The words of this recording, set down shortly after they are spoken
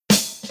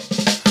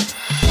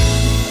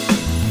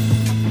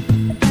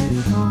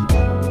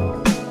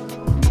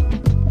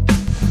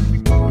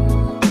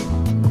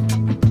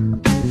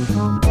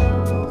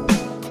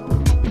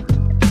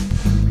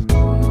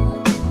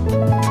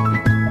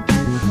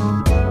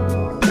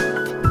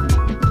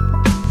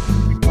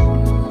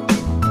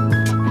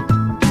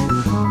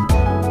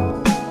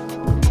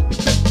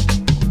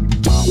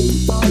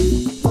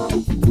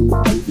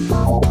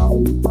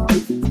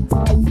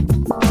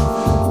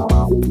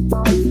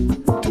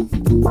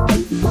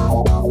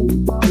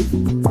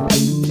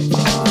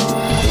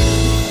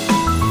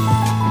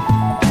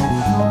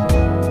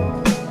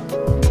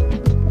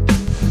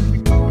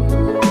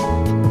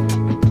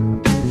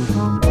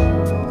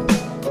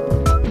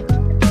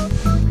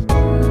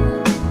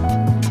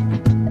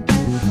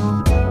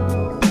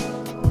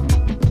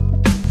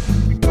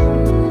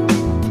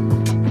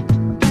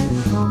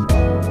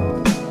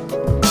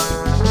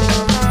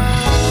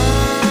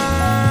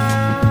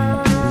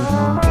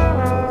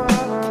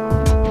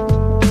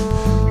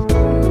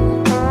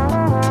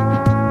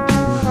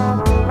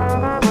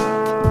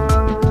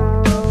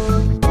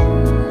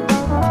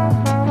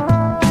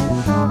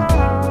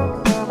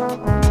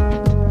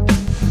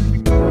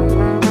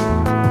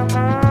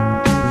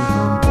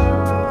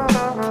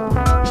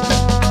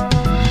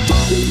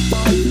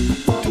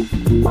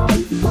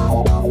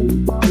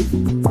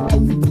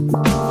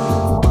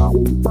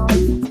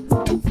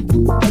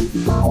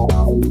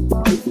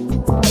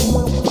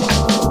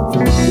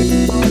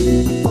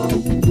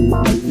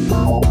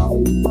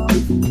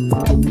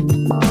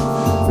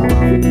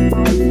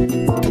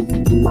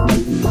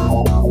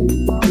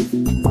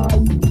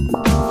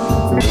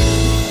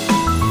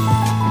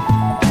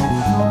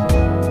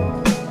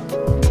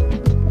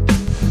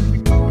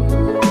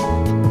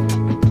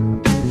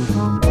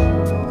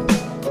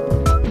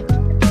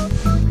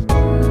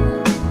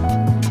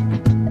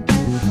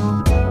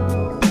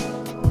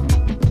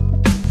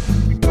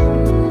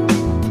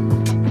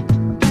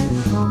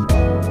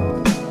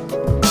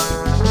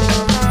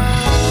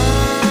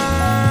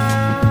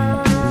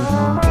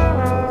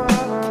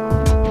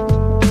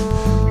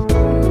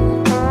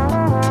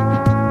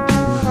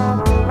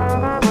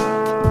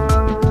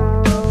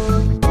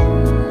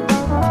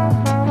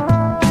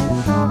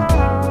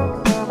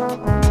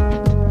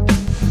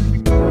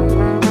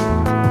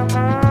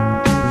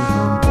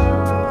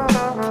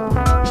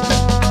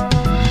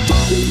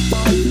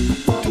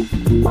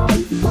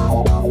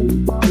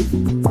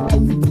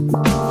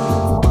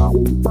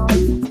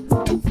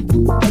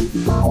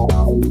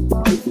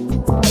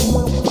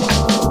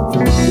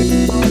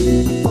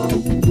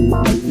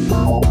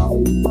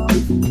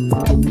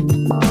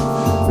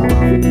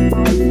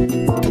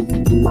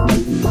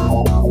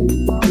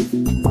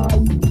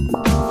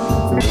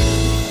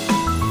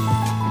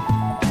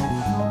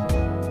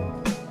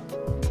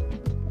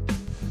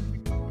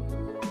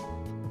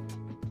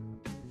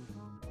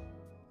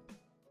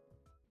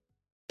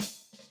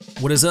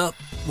What is up?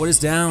 What is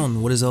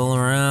down? What is all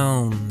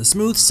around? The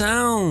smooth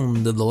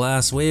sound of the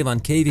last wave on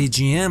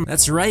KVGM.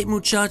 That's right,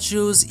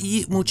 muchachos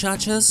y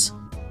muchachas.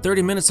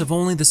 30 minutes of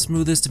only the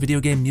smoothest video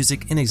game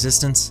music in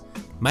existence.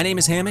 My name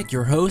is Hammock,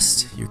 your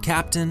host, your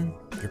captain,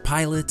 your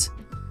pilot,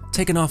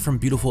 taking off from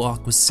beautiful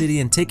Aqua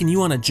City and taking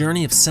you on a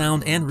journey of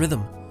sound and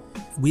rhythm.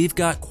 We've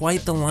got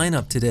quite the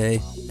lineup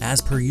today, as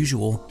per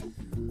usual.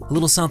 A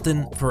little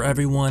something for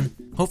everyone,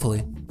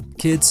 hopefully.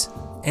 Kids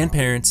and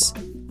parents,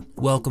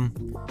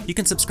 welcome. You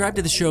can subscribe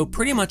to the show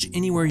pretty much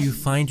anywhere you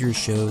find your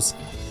shows.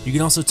 You can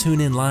also tune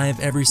in live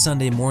every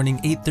Sunday morning,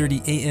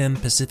 8:30 a.m.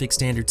 Pacific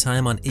Standard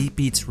Time on 8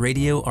 Beats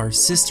Radio, our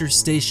sister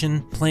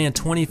station, playing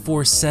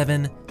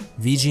 24/7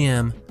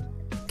 VGM.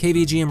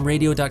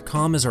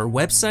 KVGMradio.com is our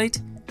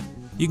website.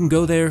 You can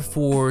go there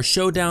for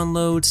show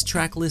downloads,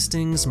 track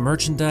listings,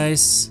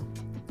 merchandise.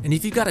 And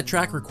if you've got a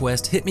track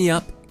request, hit me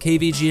up,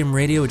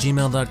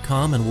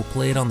 kvgmradio@gmail.com, and we'll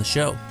play it on the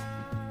show.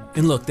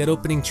 And look, that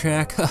opening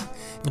track,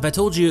 if I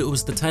told you it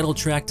was the title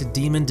track to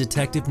Demon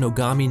Detective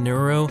Nogami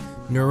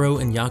Neuro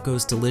and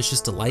Yako's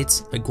Delicious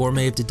Delights, a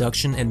gourmet of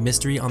deduction and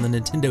mystery on the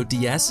Nintendo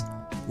DS,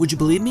 would you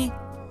believe me?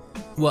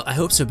 Well, I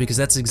hope so, because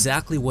that's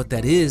exactly what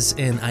that is,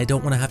 and I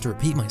don't want to have to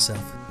repeat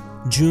myself.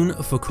 Jun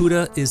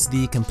Fukuda is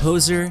the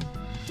composer.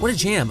 What a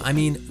jam. I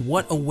mean,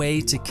 what a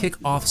way to kick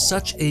off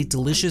such a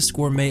delicious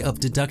gourmet of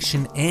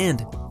deduction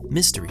and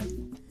mystery.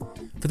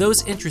 For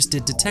those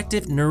interested,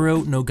 Detective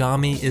Neuro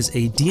Nogami is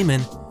a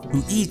demon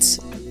who eats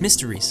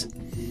mysteries.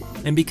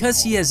 And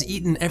because he has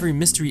eaten every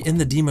mystery in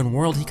the demon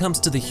world, he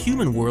comes to the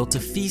human world to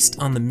feast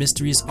on the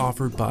mysteries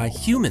offered by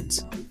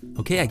humans.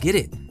 Okay, I get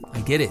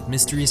it.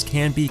 Mysteries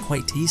can be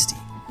quite tasty.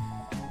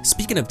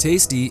 Speaking of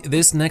tasty,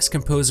 this next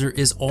composer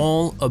is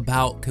all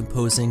about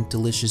composing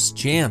delicious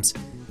jams.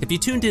 If you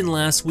tuned in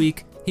last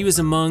week, he was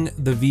among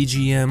the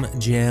VGM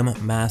Jam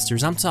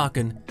Masters. I'm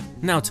talking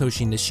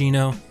Naotoshi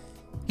Nishino.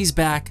 He's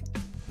back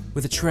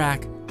with a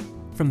track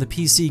from the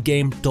PC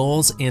game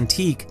Doll's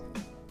Antique.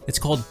 It's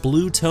called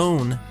Blue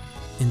Tone.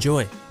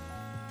 Enjoy.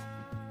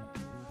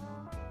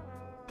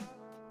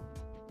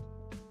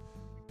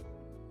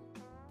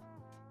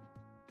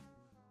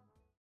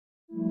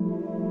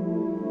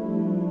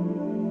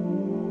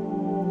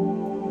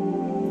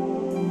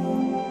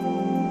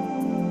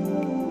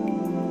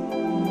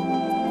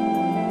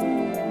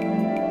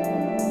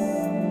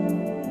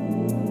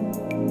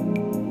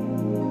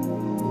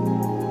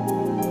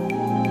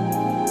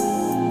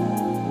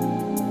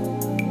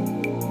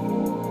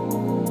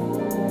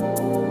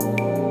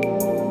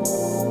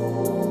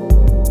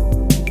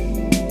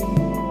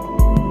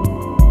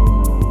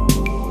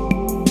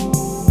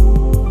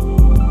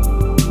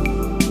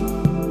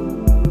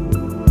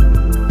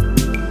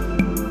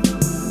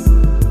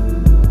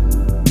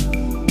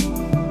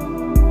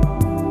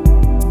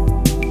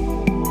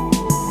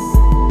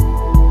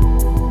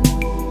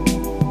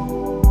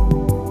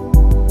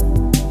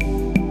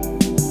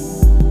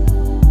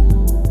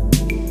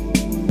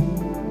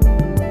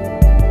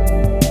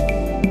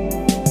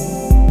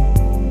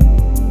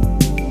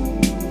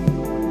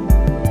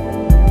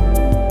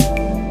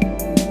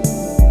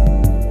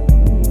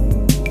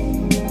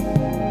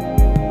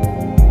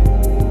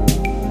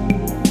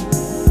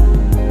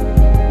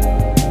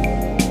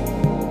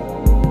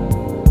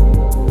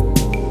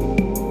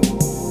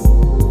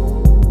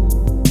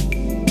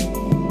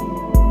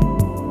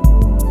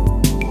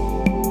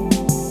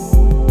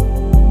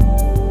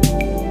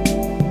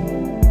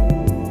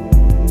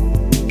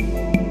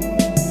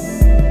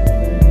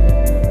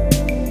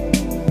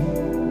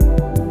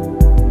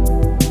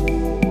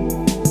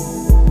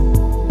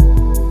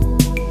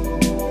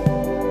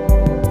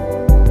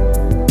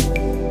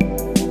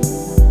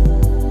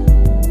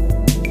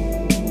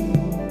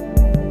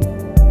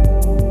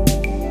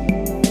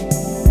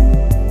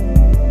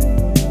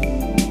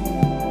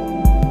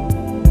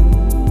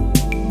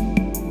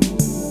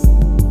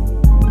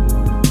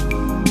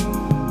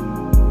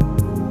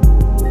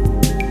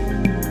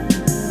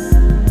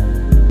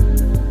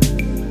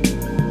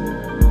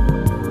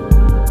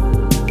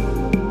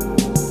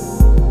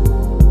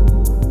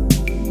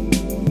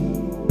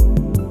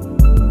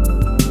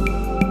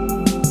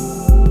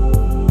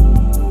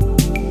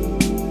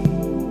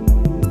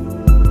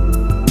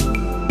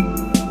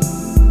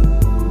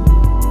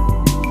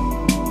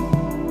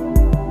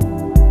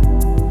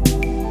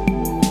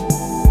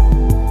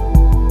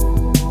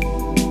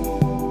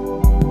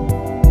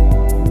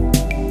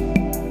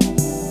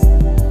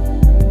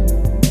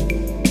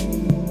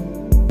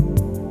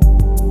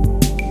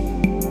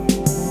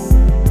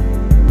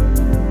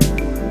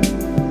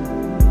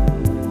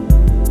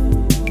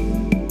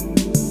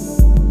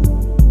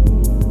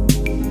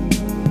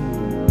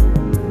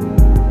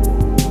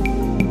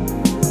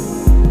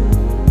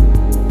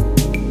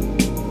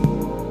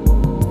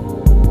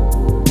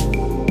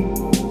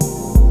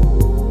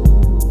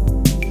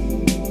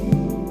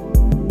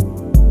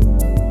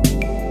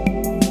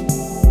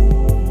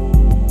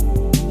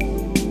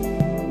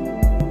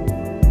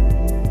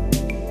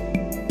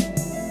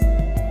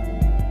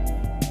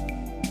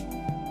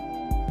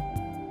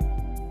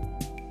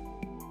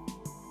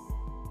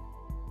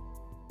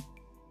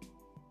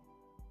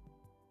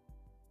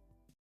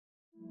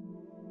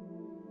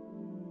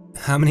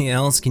 How many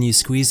L's can you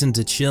squeeze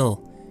into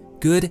chill?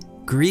 Good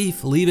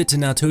grief, leave it to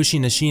Naotoshi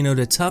Nishino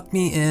to tuck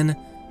me in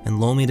and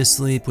lull me to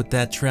sleep with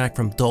that track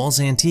from Dolls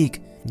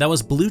Antique. That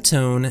was Blue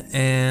Tone,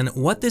 and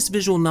what this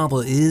visual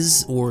novel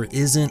is or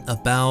isn't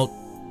about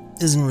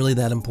isn't really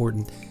that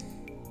important.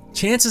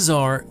 Chances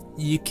are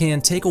you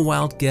can take a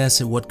wild guess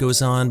at what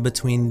goes on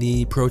between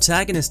the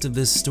protagonist of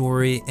this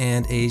story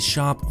and a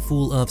shop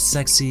full of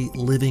sexy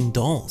living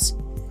dolls.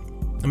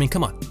 I mean,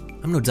 come on,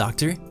 I'm no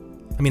doctor.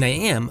 I mean, I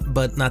am,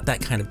 but not that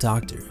kind of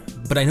doctor.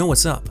 But I know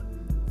what's up.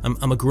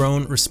 I'm a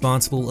grown,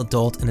 responsible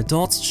adult, and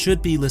adults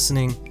should be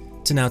listening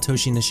to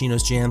Naotoshi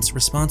Nishino's jams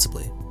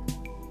responsibly.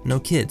 No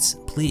kids,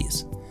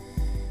 please.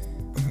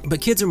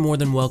 But kids are more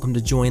than welcome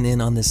to join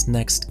in on this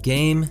next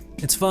game.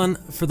 It's fun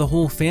for the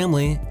whole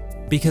family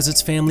because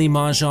it's Family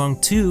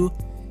Mahjong 2,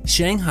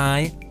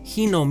 Shanghai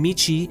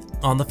Hinomichi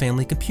on the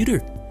family computer.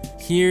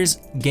 Here's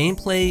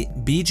gameplay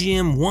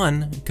BGM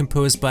 1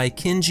 composed by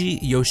Kenji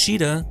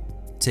Yoshida.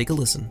 Take a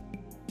listen.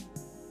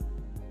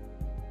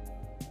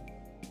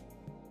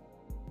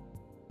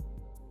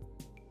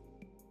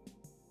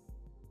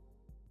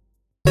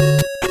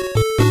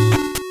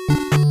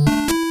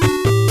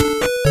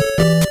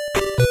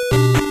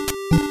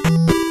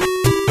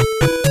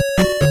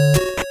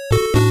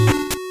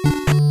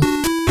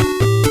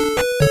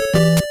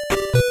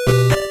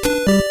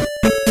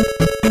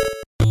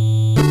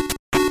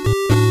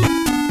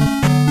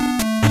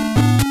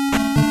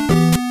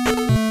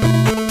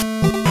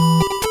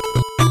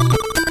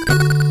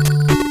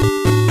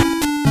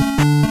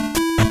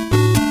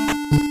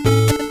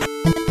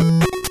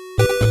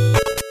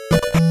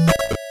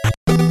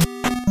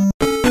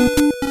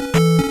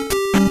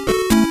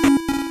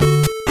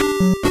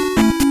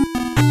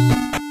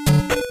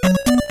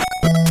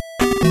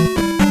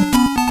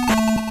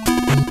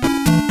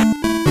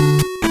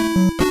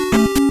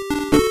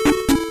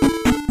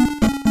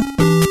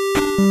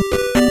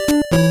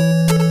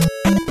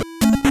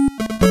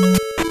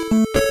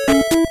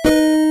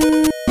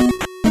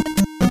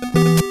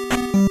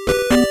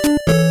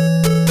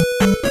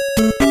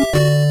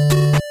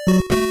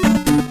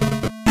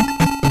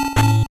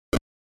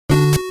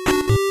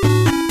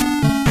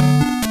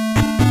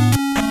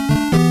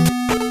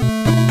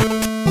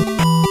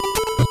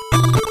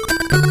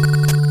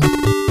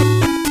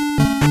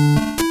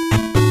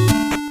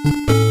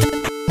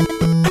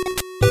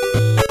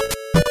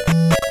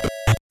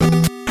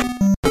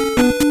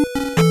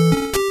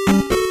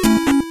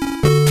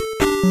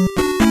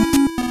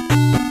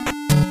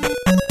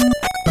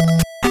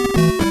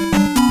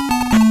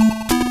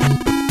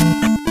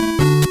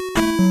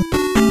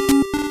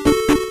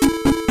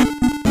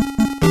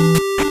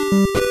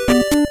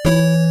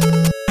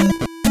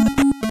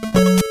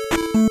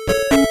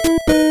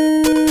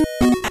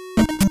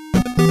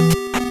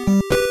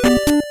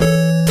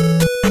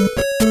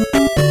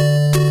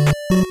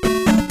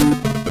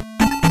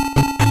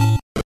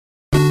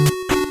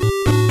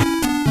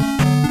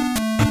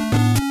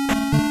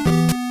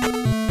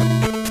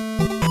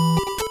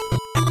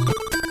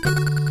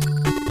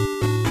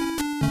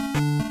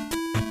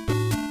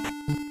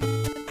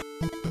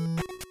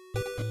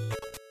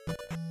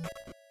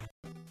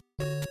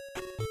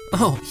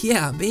 Oh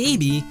yeah,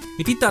 baby!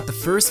 If you thought the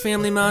first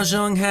Family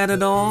Mahjong had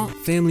it all,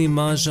 Family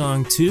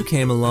Mahjong 2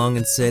 came along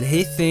and said,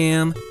 "Hey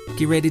fam,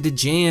 get ready to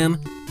jam,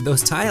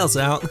 those tiles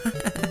out."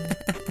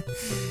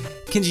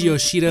 Kenji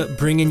Yoshida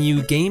bringing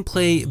you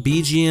gameplay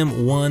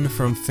BGM 1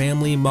 from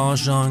Family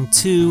Mahjong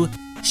 2,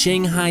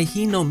 Shanghai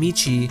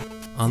Hinomichi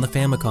on the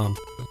Famicom.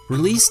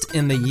 Released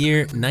in the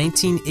year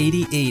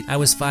 1988, I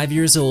was 5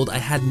 years old. I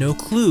had no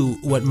clue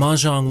what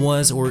Mahjong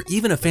was or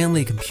even a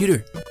family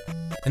computer.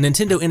 A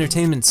Nintendo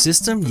Entertainment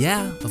System?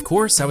 Yeah, of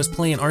course. I was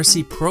playing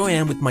RC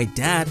Pro-Am with my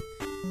dad,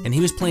 and he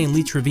was playing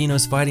Lee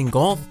Trevino's Fighting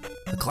Golf,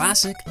 a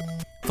classic.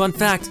 Fun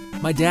fact,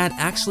 my dad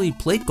actually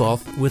played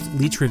golf with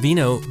Lee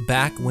Trevino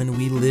back when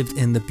we lived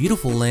in the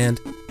beautiful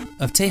land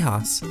of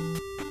Tejas,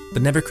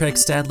 but never Craig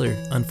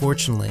Stadler,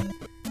 unfortunately.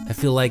 I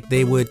feel like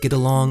they would get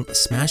along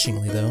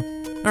smashingly though.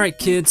 Alright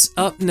kids,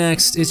 up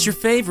next, it's your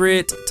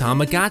favorite,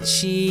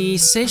 Tamagotchi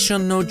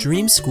Seishun no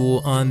Dream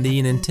School on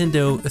the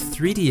Nintendo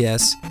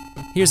 3DS.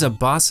 Here's a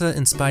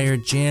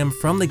Bossa-inspired jam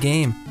from the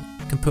game,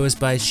 composed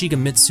by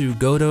Shigemitsu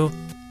Goto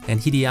and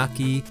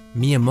Hideaki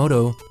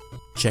Miyamoto.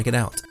 Check it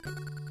out.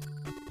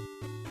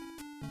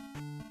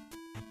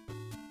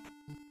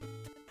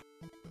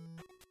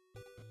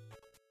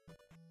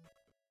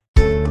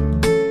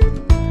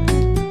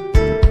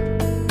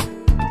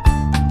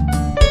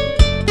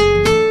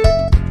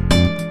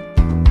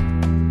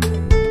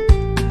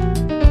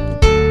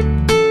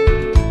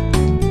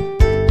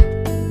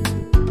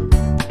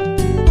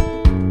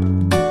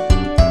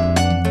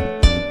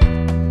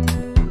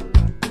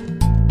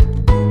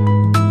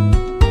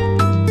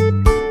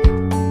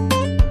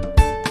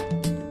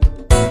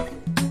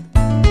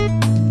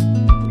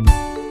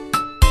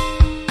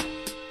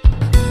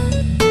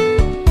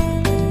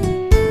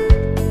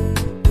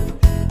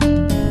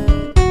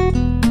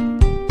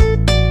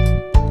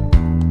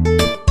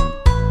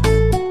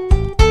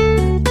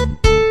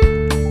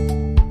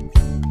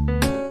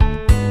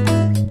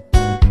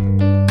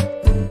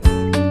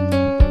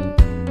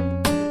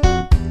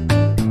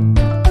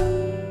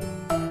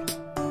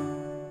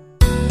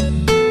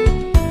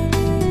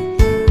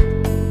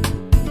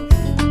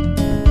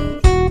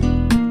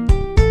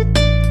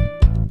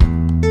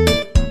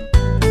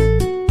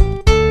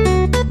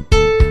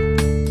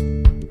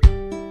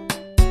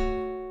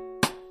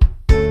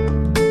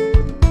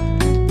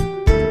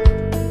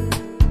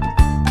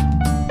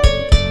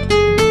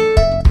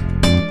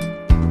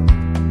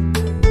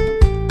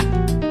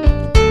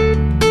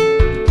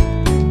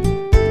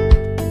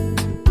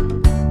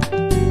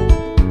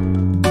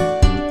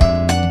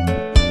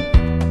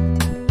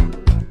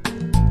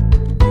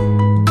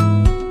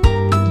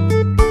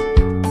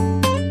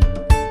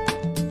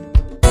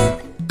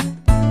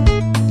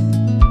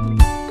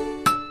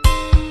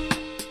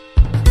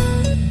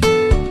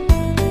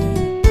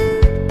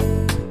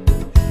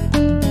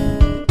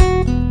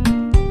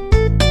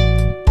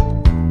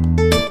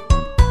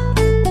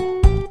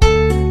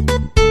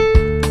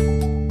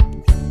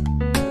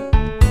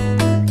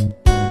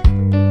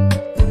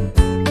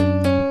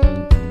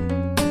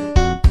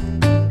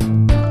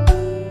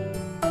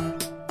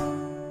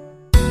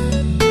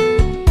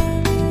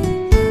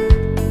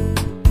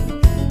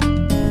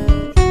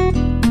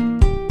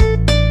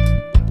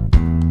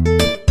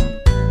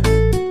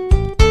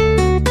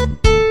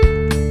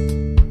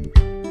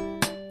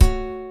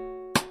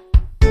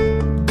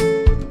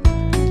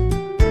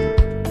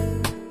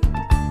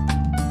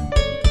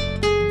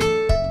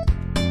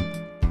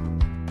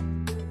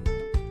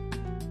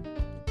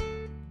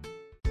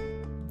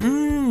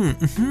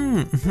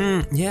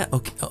 Yeah,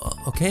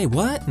 okay,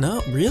 what?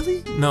 No,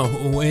 really? No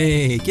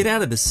way, get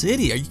out of the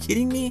city, are you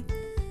kidding me?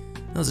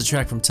 That was a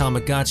track from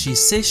Tamagotchi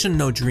Seishun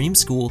no Dream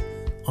School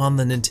on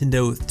the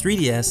Nintendo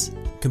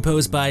 3DS,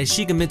 composed by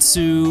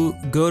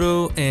Shigemitsu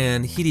Goto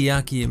and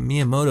Hideaki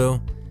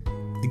Miyamoto.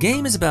 The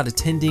game is about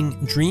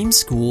attending Dream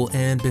School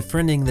and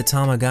befriending the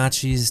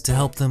Tamagotchis to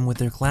help them with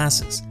their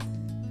classes.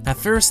 At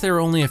first, there are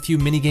only a few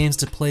minigames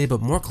to play,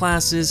 but more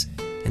classes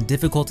and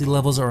difficulty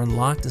levels are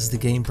unlocked as the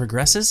game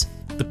progresses.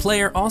 The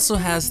player also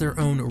has their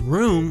own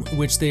room,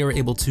 which they are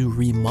able to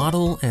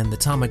remodel, and the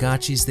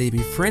Tamagotchis they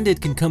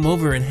befriended can come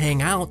over and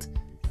hang out.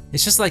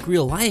 It's just like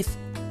real life,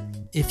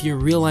 if your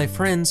real life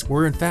friends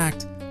were in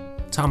fact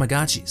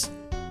Tamagotchis.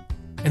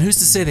 And who's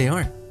to say they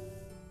aren't,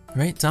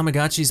 right?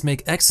 Tamagotchis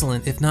make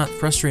excellent, if not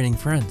frustrating,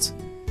 friends.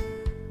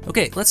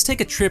 Okay, let's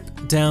take a trip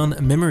down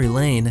memory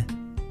lane,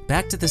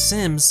 back to The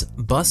Sims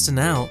Bustin'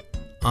 Out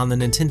on the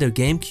Nintendo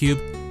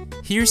GameCube.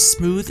 Here's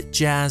Smooth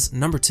Jazz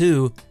number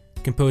 2,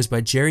 composed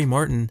by Jerry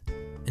Martin.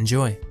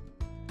 Enjoy.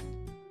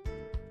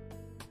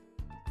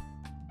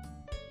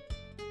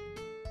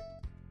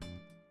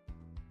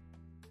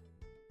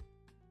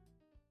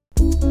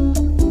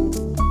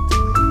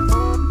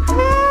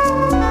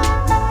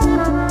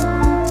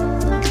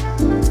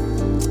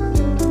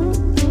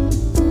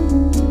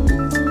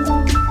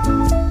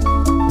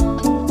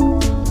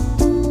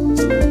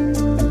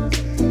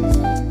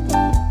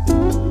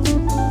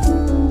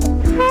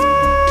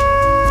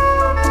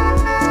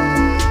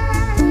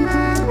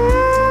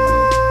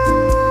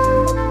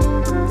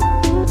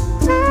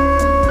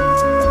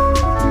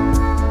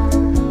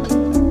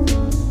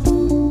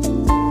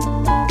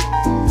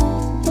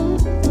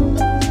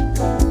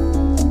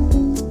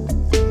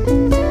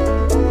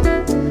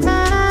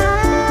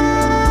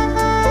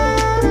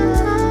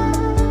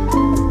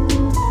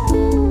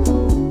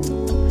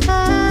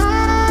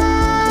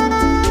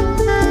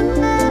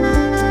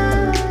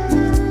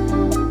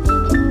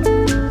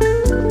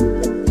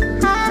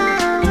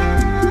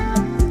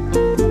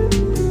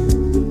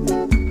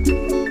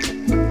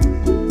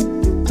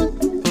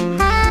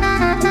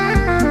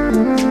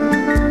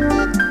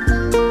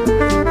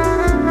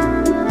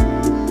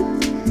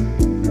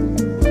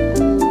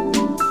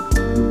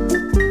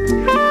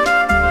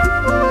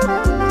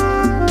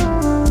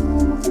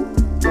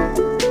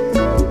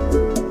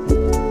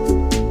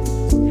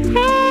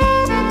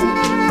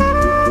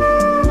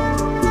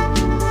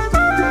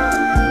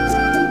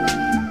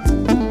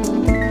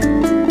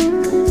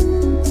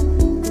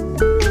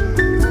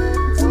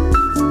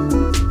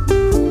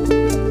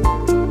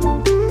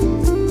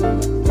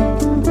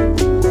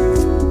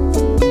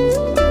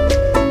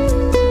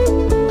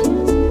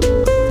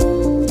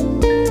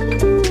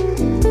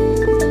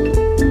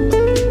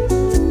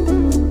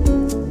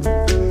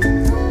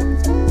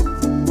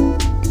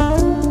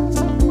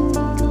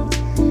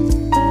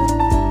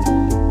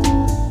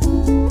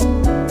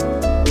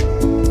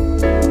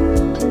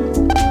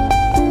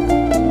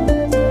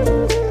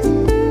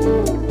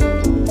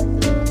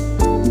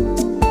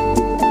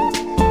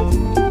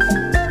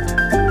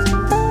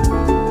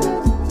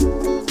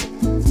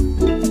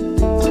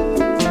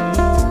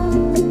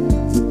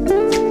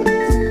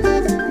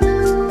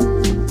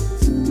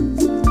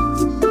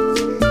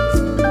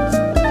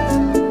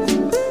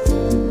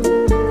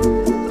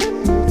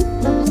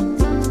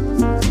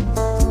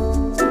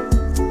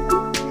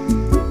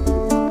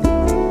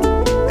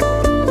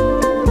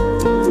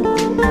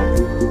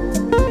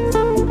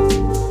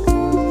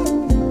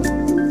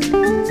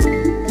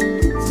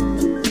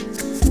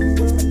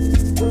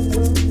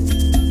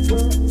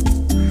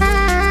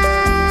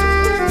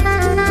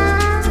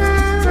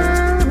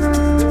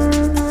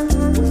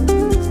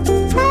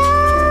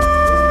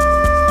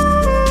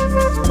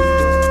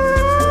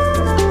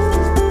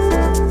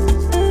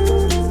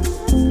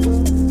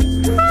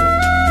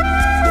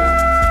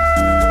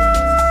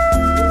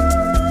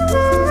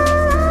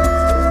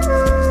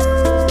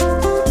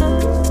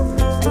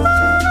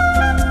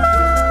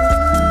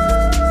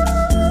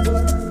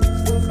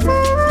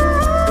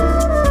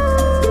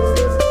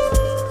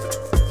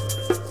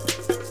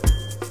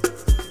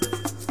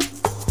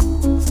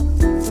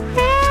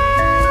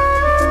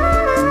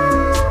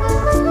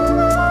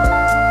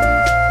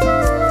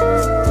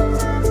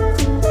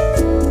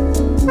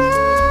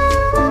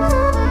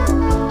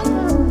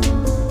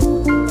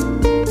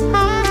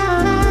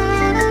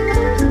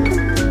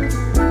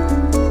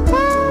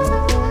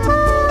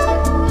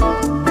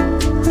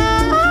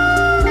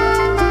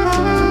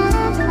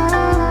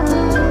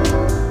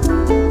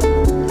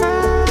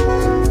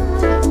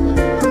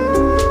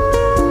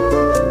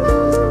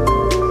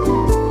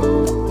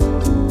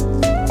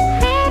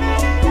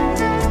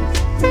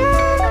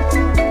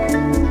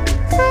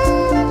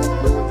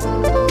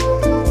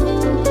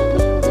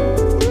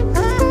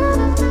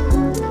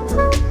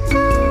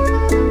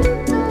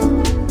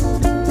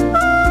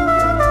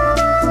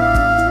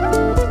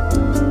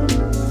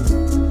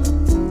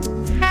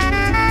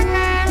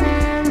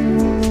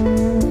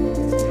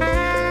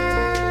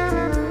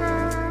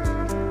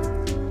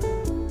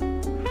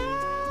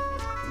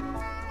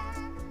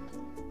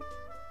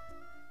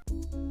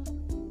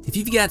 If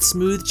you've got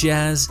smooth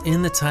jazz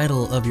in the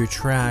title of your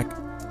track,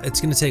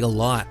 it's going to take a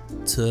lot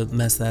to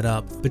mess that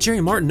up. But Jerry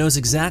Martin knows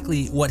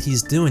exactly what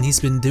he's doing. He's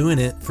been doing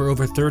it for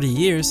over 30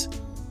 years.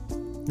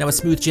 Now with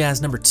smooth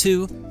jazz number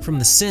 2 from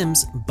The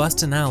Sims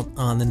busting out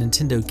on the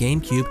Nintendo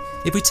GameCube,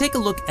 if we take a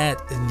look at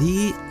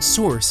the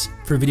source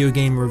for video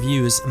game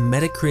reviews,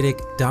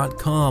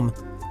 Metacritic.com,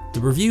 the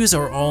reviews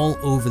are all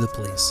over the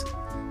place.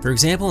 For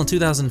example, in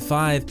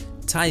 2005,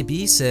 Ty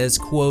B says,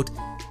 quote,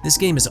 "This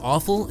game is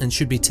awful and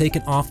should be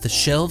taken off the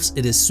shelves.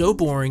 It is so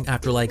boring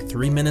after like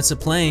 3 minutes of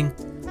playing,"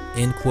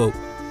 end quote.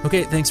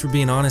 Okay, thanks for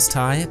being honest,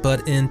 Ty,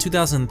 but in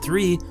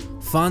 2003,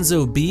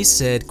 Fonzo B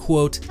said,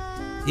 quote,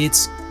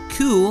 "It's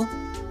cool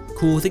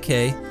with a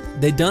K,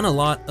 they done a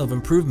lot of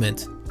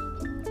improvement,"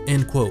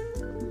 end quote.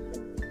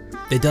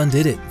 They done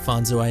did it,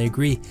 Fonzo, I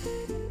agree.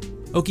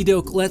 Okie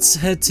doke, let's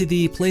head to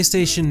the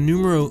PlayStation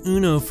numero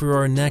uno for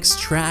our next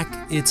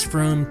track. It's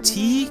from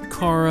T.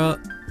 Kara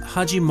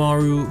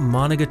Hajimaru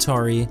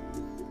Monogatari.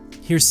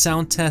 Here's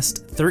Sound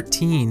Test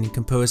 13,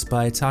 composed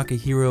by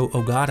Takahiro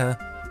Ogata.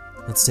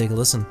 Let's take a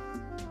listen.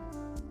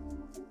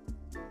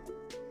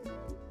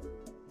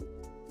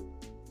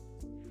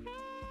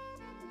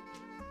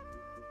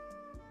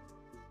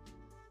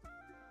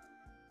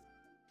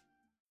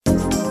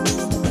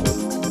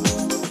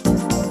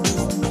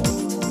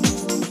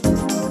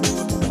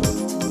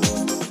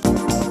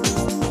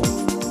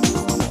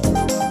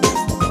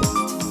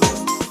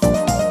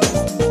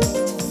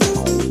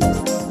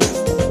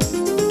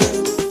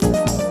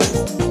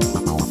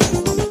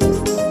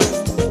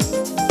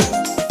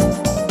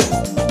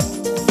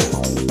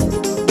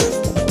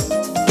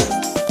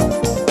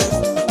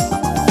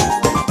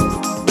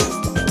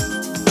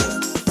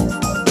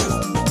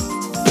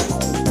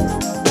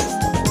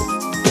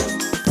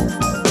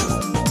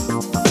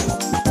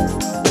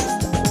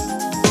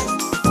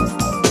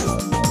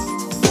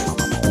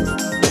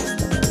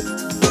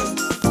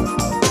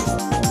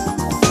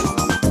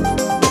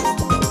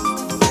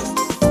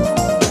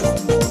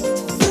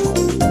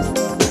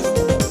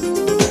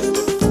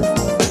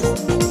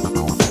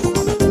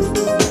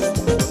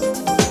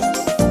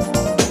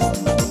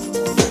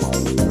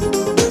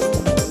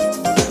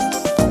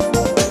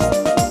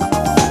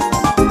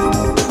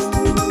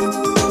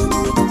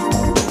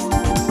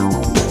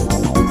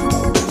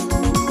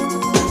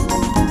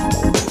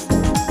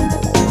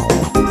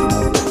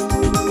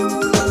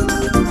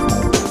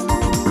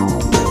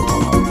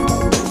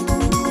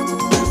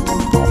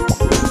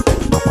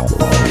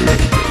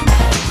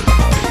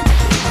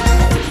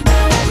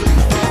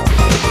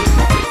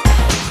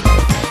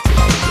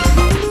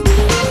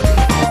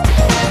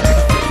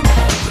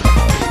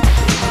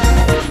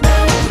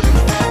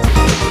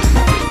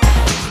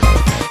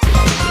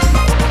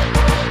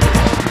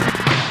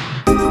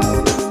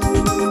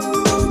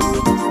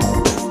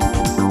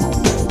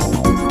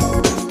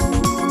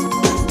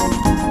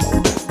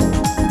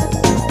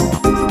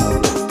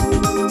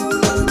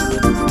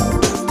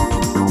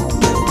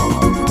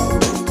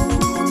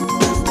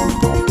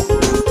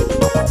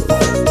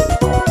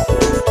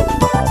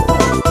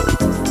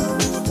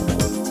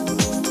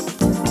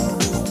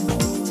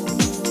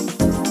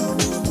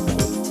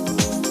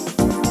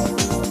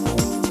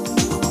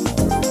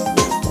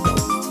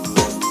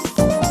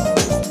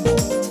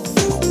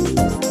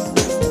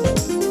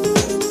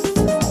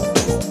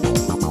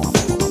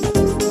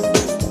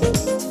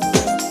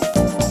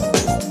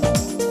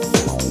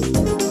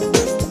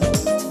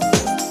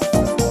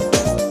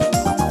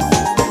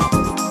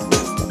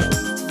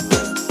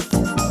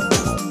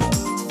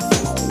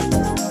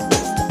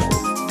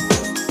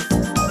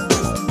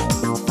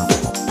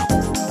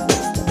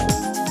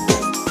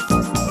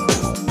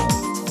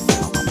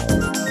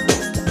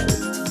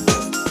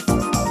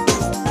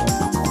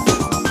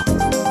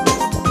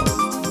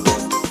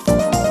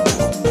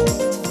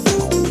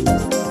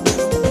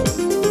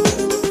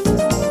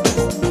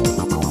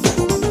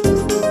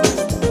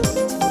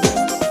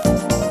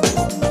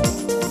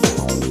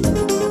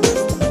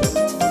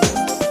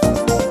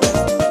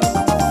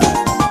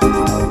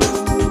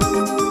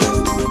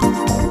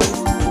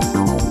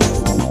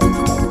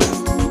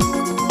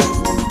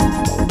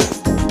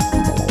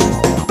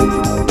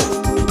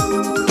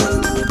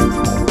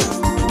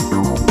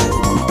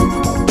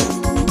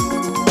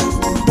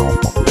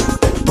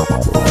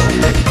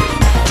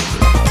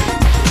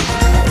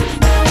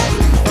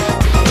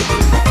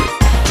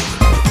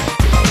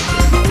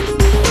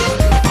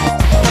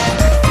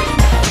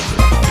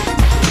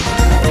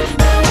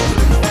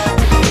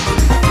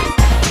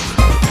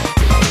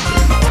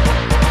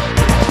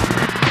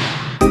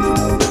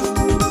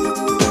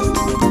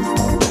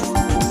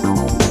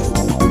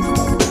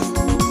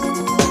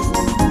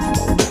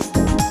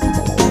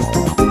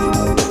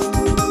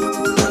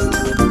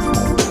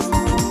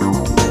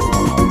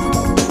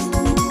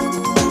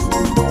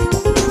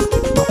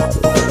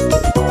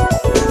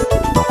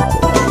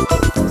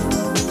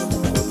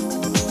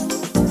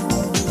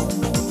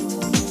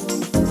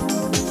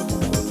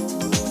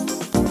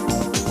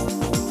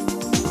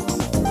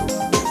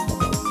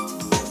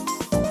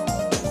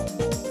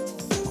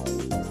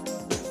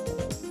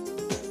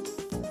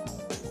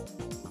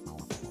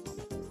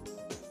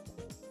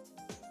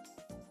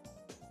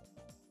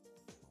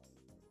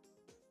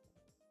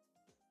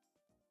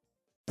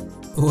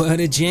 What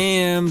a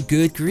jam!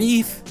 Good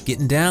grief!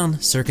 Getting down,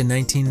 circa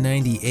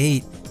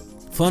 1998.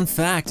 Fun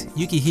fact,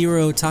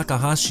 Yukihiro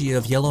Takahashi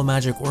of Yellow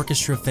Magic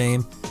Orchestra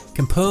fame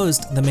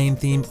composed the main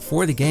theme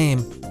for the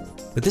game,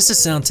 but this is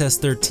Sound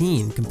Test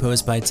 13,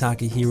 composed by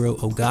Takahiro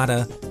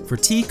Ogata for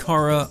T.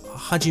 Kara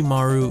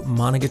Hajimaru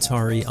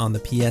Monogatari on the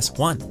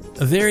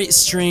PS1. A very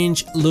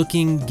strange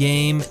looking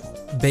game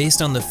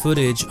based on the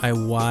footage I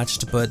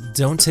watched, but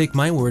don't take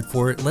my word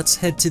for it. Let's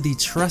head to the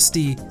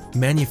trusty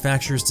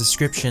manufacturer's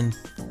description.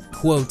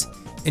 Quote,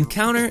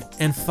 encounter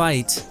and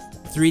fight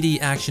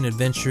 3D action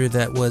adventure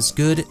that was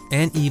good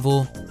and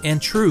evil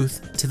and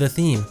truth to the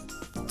theme.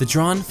 The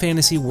drawn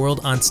fantasy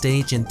world on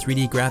stage in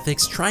 3D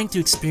graphics, trying to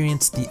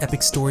experience the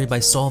epic story by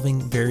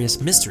solving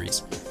various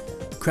mysteries.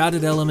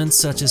 Crowded elements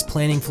such as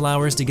planting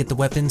flowers to get the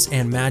weapons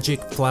and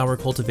magic flower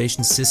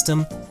cultivation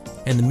system,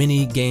 and the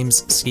mini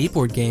games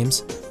skateboard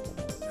games,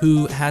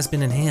 who has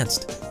been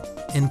enhanced.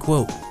 End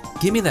quote.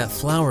 Give me that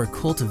flower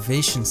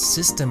cultivation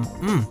system,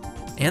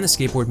 and the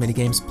skateboard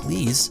minigames,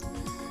 please.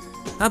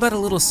 How about a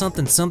little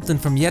something something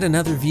from yet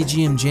another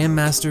VGM Jam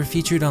Master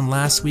featured on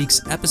last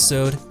week's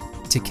episode,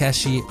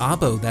 Takeshi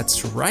Abo,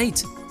 that's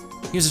right.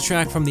 Here's a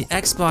track from the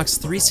Xbox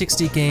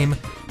 360 game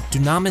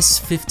Dunamis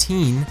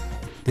 15.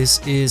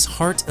 This is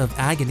Heart of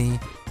Agony.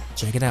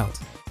 Check it out.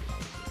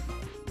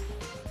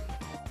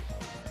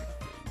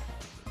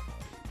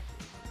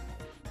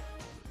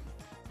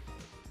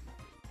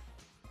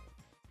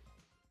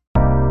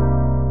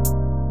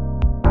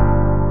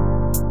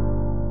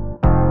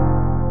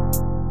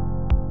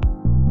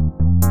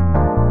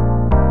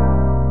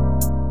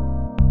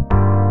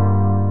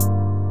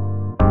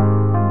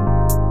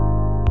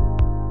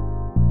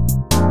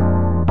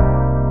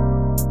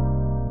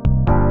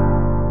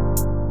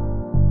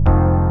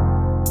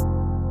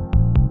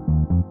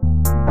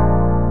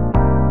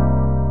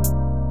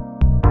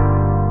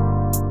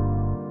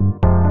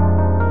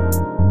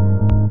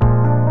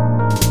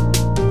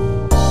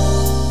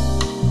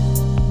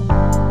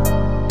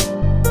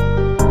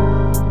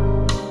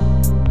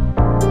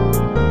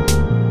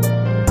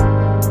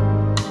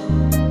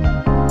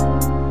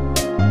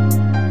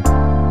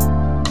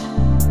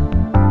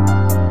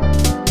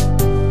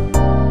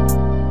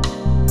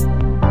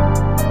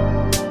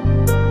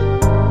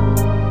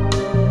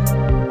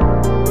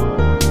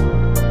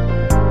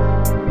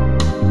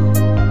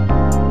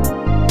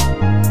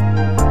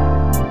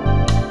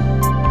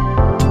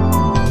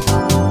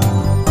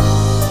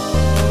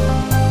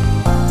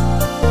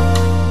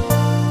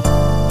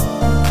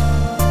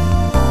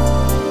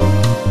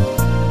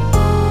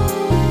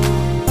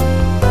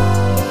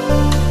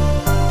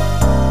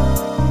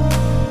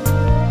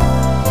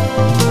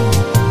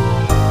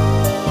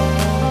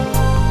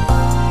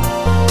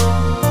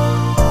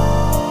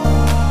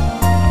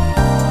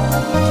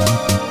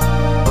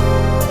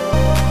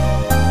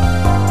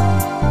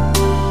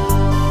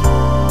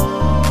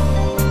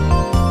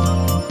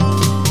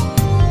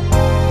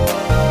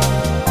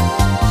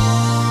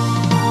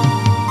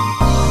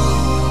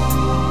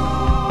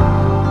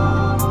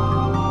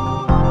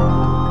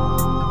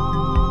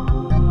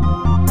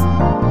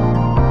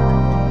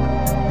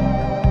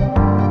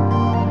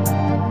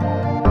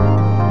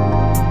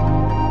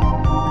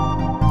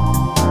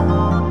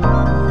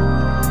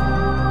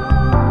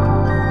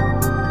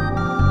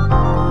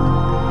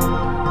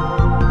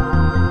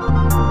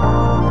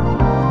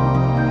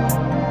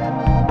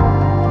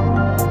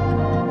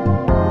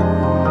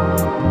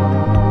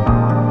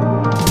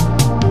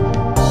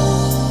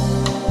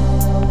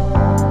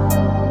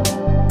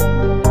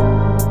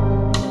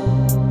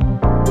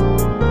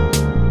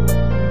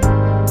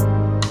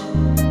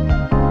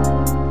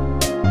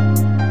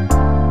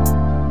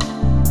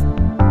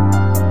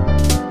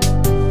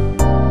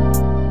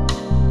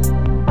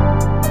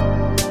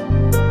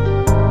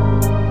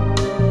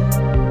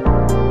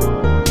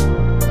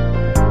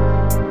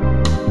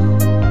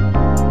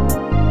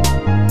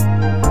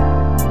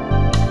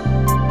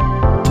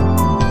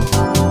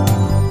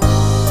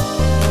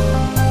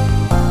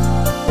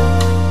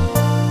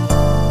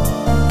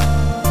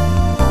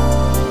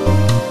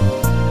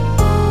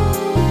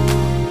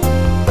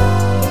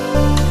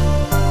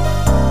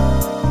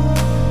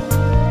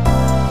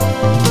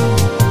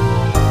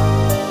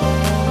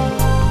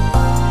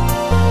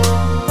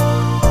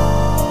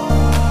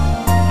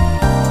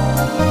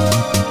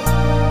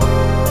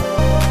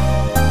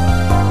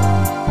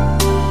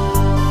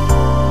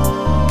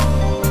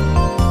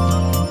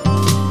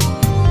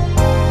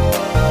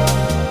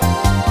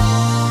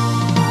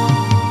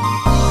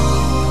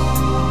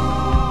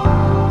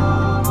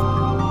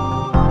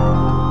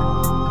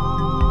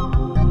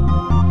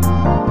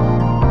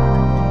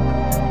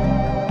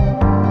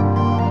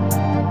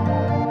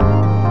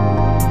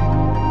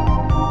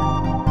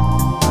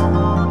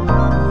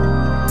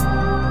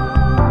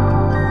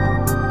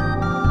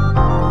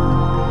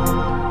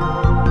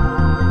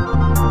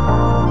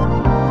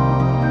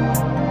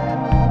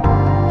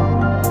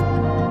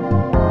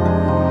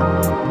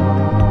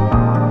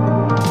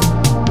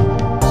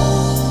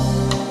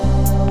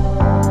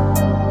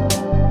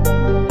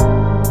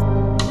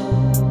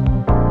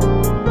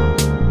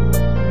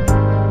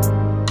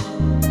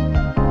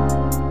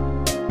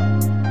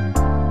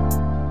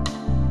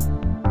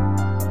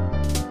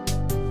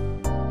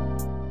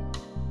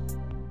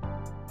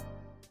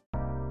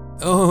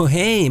 Oh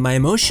hey, my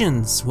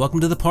emotions! Welcome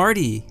to the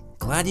party!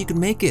 Glad you could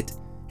make it.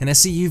 And I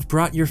see you've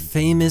brought your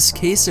famous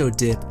queso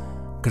dip.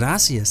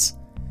 Gracias.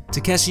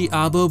 Takeshi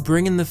Abo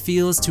bringing the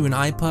feels to an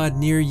iPod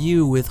near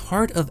you with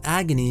Heart of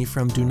Agony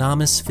from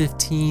Dunamis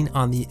 15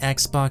 on the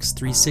Xbox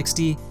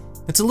 360.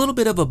 It's a little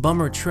bit of a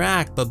bummer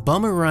track, but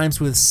bummer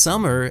rhymes with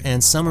summer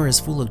and summer is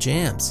full of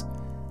jams.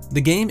 The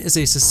game is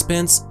a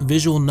suspense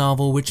visual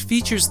novel which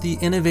features the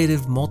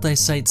innovative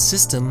multi-site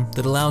system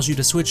that allows you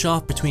to switch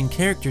off between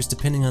characters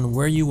depending on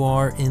where you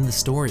are in the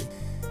story.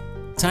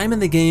 Time in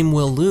the game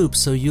will loop,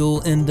 so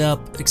you'll end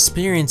up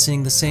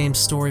experiencing the same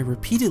story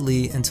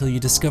repeatedly until you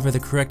discover the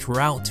correct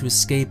route to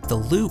escape the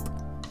loop.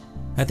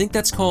 I think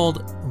that's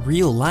called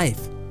real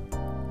life,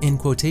 in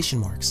quotation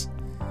marks.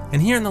 And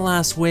here in The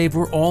Last Wave,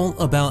 we're all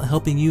about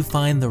helping you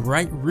find the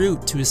right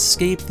route to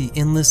escape the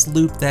endless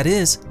loop that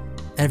is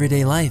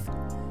everyday life.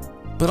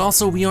 But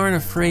also, we aren't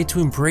afraid to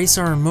embrace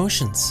our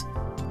emotions.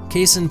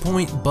 Case in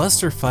point,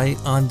 Buster Fight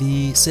on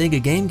the Sega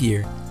Game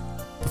Gear.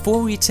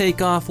 Before we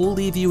take off, we'll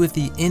leave you with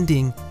the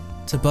ending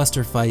to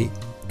Buster Fight,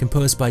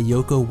 composed by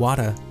Yoko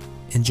Wada.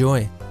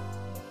 Enjoy.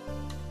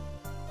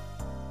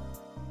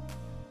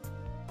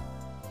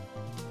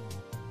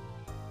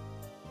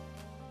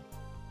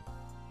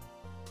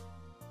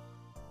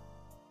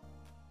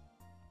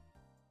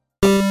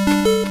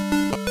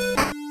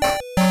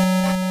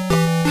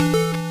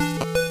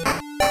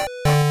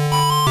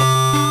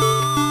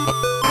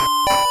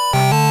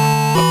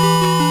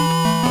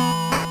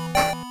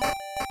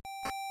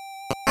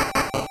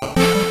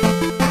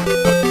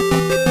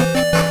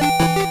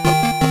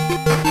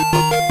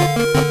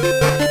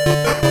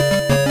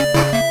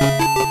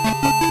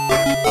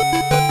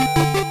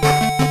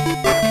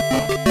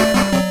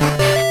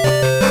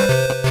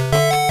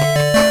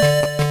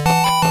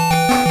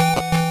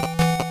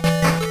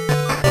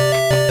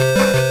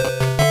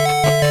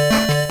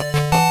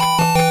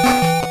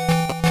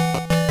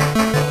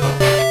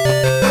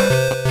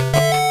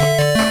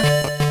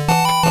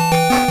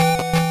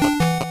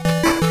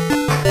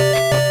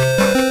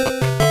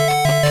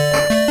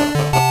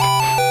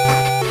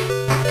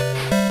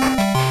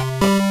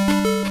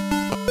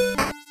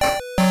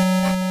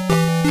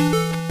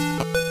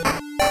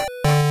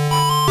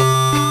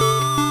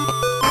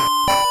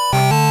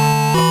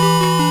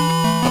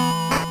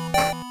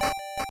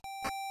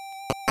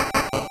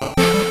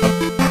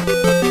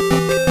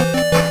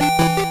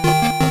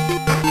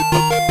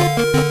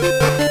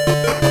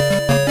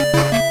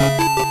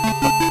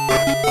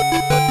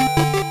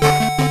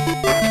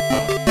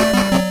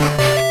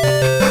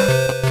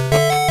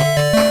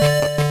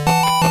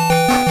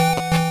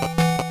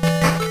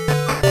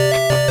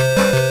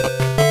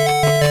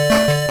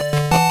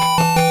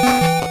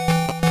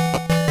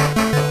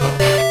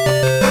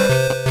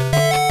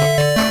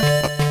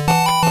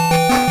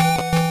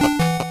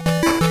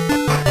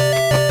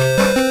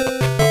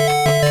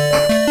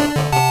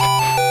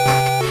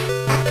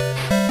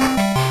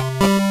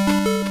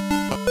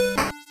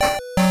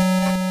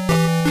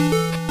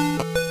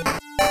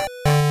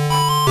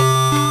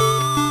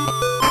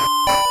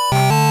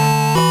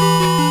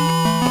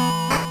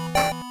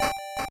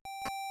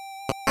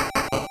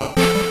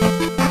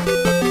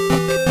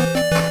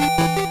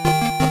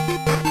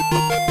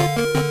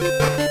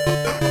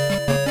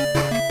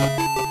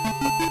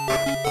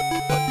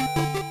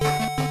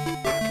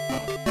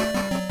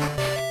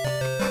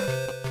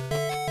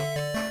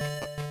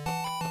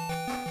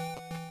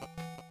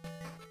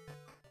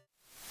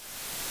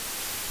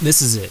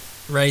 This is it,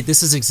 right?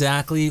 This is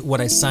exactly what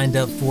I signed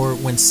up for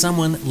when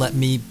someone let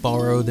me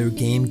borrow their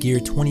Game Gear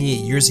 28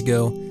 years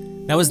ago.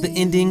 That was the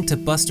ending to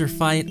Buster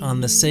Fight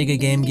on the Sega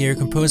Game Gear,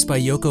 composed by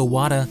Yoko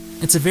Wada.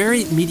 It's a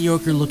very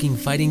mediocre looking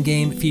fighting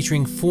game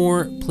featuring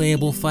 4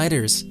 playable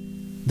fighters: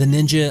 the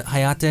Ninja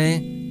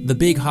Hayate, the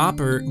Big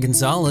Hopper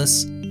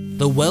Gonzalez,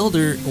 the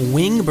Welder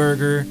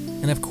Wingburger,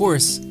 and of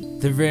course,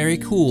 the very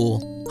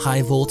cool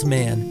High Volt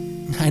Man.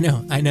 I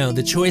know,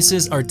 the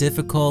choices are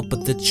difficult,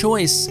 but the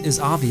choice is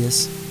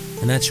obvious.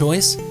 And that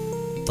choice?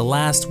 The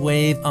Last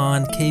Wave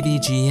on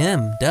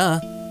KVGM, duh.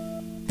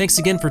 Thanks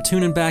again for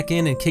tuning back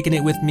in and kicking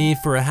it with me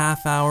for a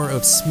half hour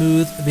of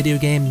smooth video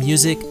game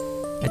music.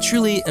 I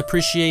truly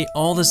appreciate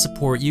all the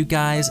support. You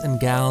guys and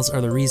gals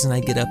are the reason I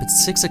get up at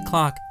 6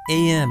 o'clock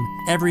a.m.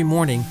 every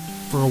morning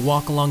for a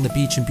walk along the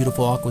beach in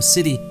beautiful Aqua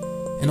City,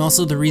 and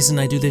also the reason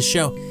I do this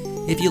show.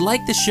 If you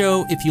like the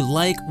show, if you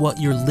like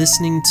what you're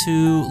listening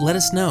to, let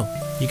us know.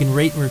 You can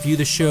rate and review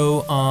the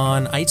show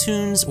on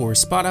iTunes or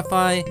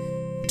Spotify.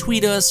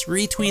 Tweet us,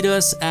 retweet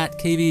us at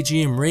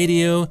KVGM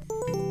Radio.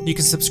 You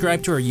can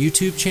subscribe to our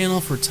YouTube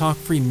channel for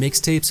talk-free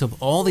mixtapes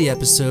of all the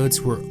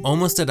episodes. We're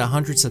almost at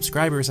 100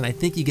 subscribers, and I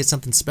think you get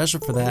something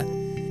special for that.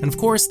 And of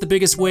course, the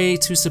biggest way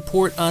to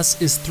support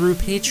us is through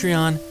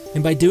Patreon,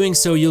 and by doing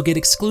so, you'll get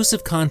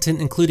exclusive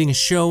content, including a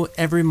show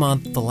every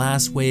month, The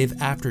Last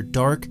Wave After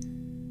Dark.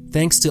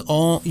 Thanks to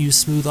all you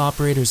smooth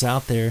operators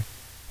out there.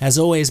 As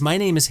always, my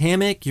name is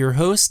Hammock, your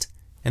host,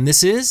 and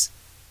this is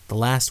The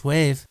Last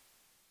Wave.